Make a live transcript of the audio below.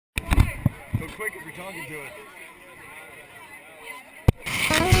Go quick if you're talking to it.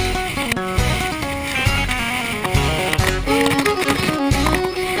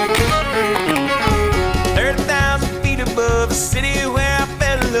 Above the city where I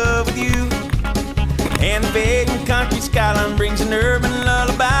fell in love with you, and the vacant country skyline brings an urban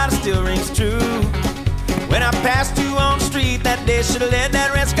lullaby that still rings true. When I passed you on the street that day, should've let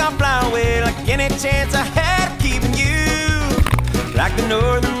that red scarf fly away, like any chance I had of keeping you. Like the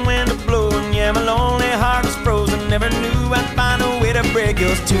northern wind a blowing, yeah, my lonely heart was frozen. Never knew I'd find a way to break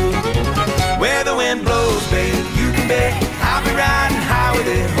yours too. Where the wind blows, babe, you can bet I'll be riding high with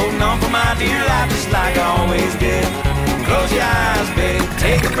it, holding on for my dear life just like I always did. Close your eyes, babe,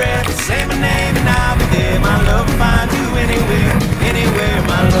 take a breath, say my name and I'll be there. My love will find you anywhere, anywhere,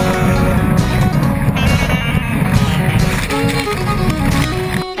 my love.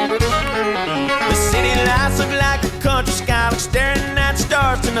 The city lights look like a country sky, like staring at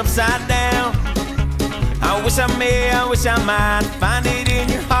stars turned upside down. I wish I might find it in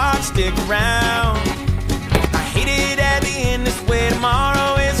your heart, stick around. I hate it at the end this way,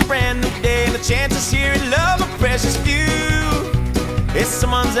 tomorrow is a brand new day, and the chances here at love are precious few. If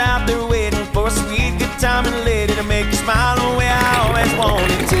someone's out there waiting for a sweet good time and lady to make you smile the way I always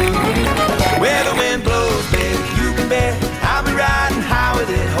wanted to. Where the wind blows, babe, you can bet I'll be riding high with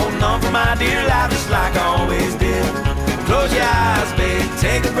it, holding on for my dear life just like I always did. Close your eyes, babe,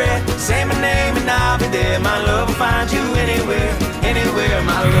 take a breath, say my name and I'll be there. My love will find you anywhere, anywhere,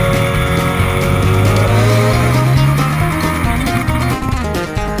 my love.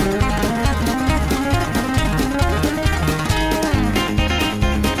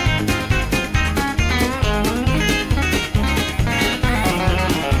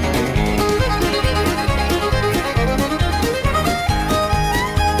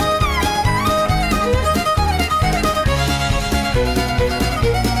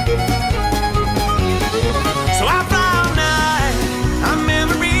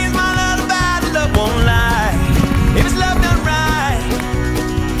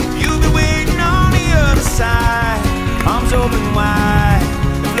 Open wide,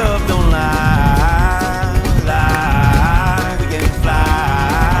 if love don't lie, we can fly.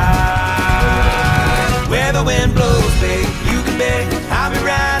 Where the wind blows, babe, you can bet I'll be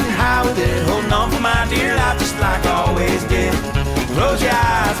riding high with it, holding on for my dear life just like I always did. Close your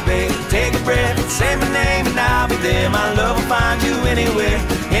eyes, babe, take a breath, say my name and I'll be there. My love will find you anywhere,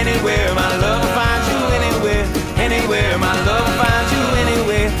 anywhere. My love will find you anywhere, anywhere. My love will find